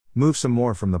Move some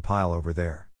more from the pile over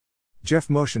there. Jeff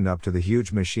motioned up to the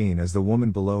huge machine as the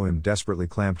woman below him desperately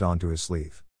clamped onto his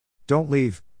sleeve. Don't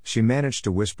leave, she managed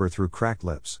to whisper through cracked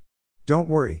lips. Don't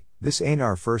worry, this ain't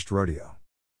our first rodeo.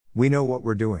 We know what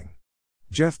we're doing.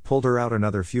 Jeff pulled her out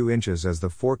another few inches as the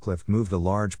forklift moved a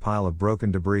large pile of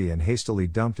broken debris and hastily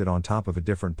dumped it on top of a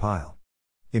different pile.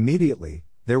 Immediately,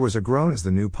 there was a groan as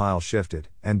the new pile shifted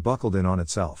and buckled in on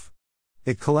itself.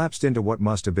 It collapsed into what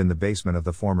must have been the basement of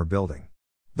the former building.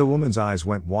 The woman's eyes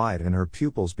went wide and her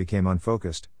pupils became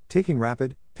unfocused, taking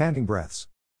rapid, panting breaths.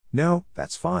 No,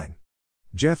 that's fine.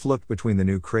 Jeff looked between the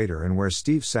new crater and where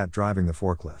Steve sat driving the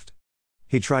forklift.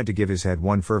 He tried to give his head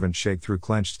one fervent shake through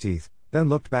clenched teeth, then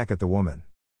looked back at the woman.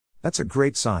 That's a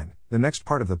great sign, the next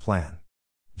part of the plan.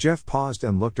 Jeff paused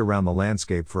and looked around the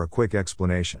landscape for a quick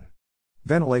explanation.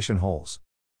 Ventilation holes.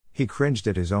 He cringed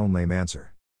at his own lame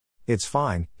answer. It's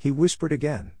fine, he whispered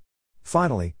again.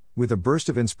 Finally, with a burst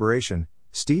of inspiration,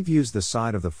 Steve used the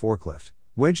side of the forklift,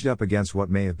 wedged up against what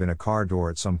may have been a car door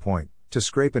at some point, to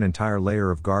scrape an entire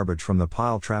layer of garbage from the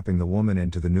pile, trapping the woman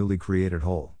into the newly created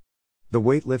hole. The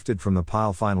weight lifted from the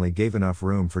pile finally gave enough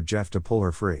room for Jeff to pull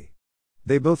her free.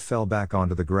 They both fell back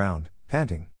onto the ground,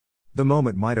 panting. The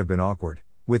moment might have been awkward,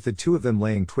 with the two of them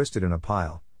laying twisted in a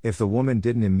pile, if the woman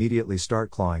didn't immediately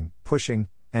start clawing, pushing,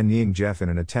 and kneeing Jeff in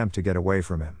an attempt to get away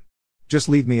from him. Just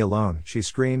leave me alone, she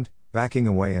screamed, backing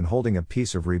away and holding a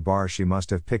piece of rebar she must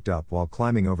have picked up while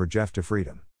climbing over Jeff to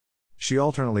freedom. She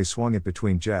alternately swung it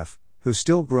between Jeff, who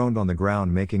still groaned on the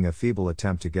ground making a feeble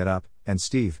attempt to get up, and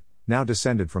Steve, now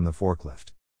descended from the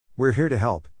forklift. We're here to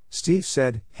help, Steve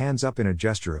said, hands up in a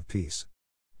gesture of peace.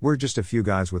 We're just a few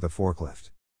guys with a forklift.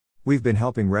 We've been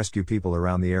helping rescue people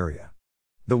around the area.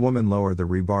 The woman lowered the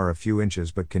rebar a few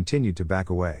inches but continued to back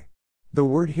away. The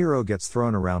word hero gets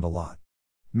thrown around a lot.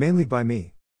 Mainly by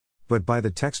me. But by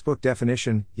the textbook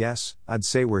definition, yes, I'd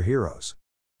say we're heroes.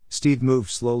 Steve moved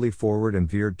slowly forward and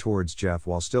veered towards Jeff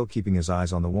while still keeping his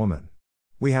eyes on the woman.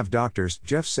 We have doctors,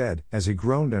 Jeff said, as he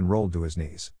groaned and rolled to his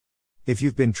knees. If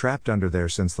you've been trapped under there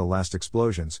since the last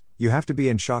explosions, you have to be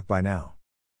in shock by now.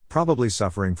 Probably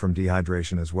suffering from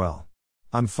dehydration as well.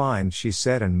 I'm fine, she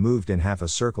said and moved in half a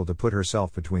circle to put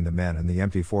herself between the men and the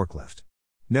empty forklift.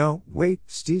 No, wait,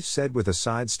 Steve said with a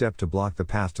sidestep to block the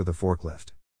path to the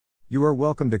forklift. You are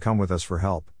welcome to come with us for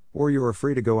help, or you are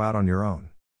free to go out on your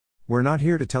own. We're not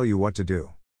here to tell you what to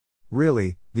do.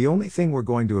 Really, the only thing we're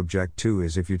going to object to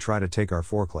is if you try to take our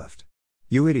forklift.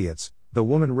 You idiots, the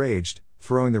woman raged,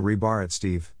 throwing the rebar at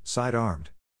Steve, side-armed.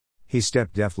 He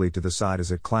stepped deftly to the side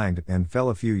as it clanged and fell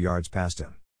a few yards past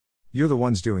him. You're the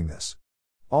ones doing this.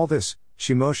 All this,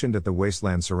 she motioned at the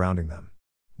wasteland surrounding them.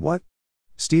 What?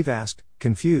 Steve asked,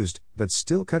 confused, but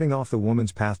still cutting off the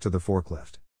woman's path to the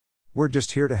forklift. We're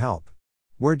just here to help.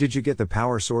 Where did you get the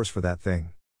power source for that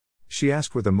thing? She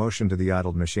asked with a motion to the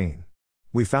idled machine.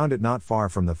 We found it not far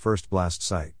from the first blast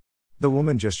site. The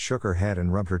woman just shook her head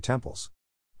and rubbed her temples.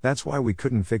 That's why we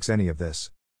couldn't fix any of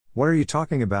this. What are you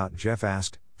talking about? Jeff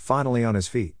asked, finally on his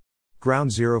feet.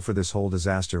 Ground zero for this whole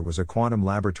disaster was a quantum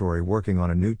laboratory working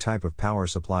on a new type of power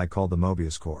supply called the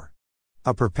Mobius core.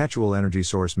 A perpetual energy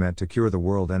source meant to cure the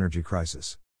world energy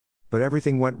crisis. But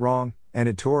everything went wrong, and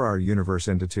it tore our universe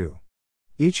into two.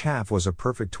 Each half was a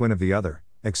perfect twin of the other,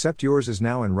 except yours is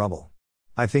now in rubble.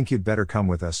 I think you'd better come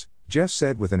with us, Jeff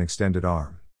said with an extended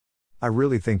arm. I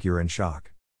really think you're in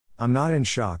shock. I'm not in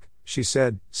shock, she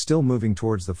said, still moving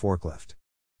towards the forklift.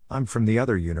 I'm from the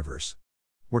other universe.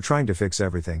 We're trying to fix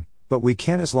everything, but we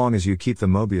can't as long as you keep the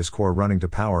Mobius core running to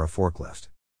power a forklift.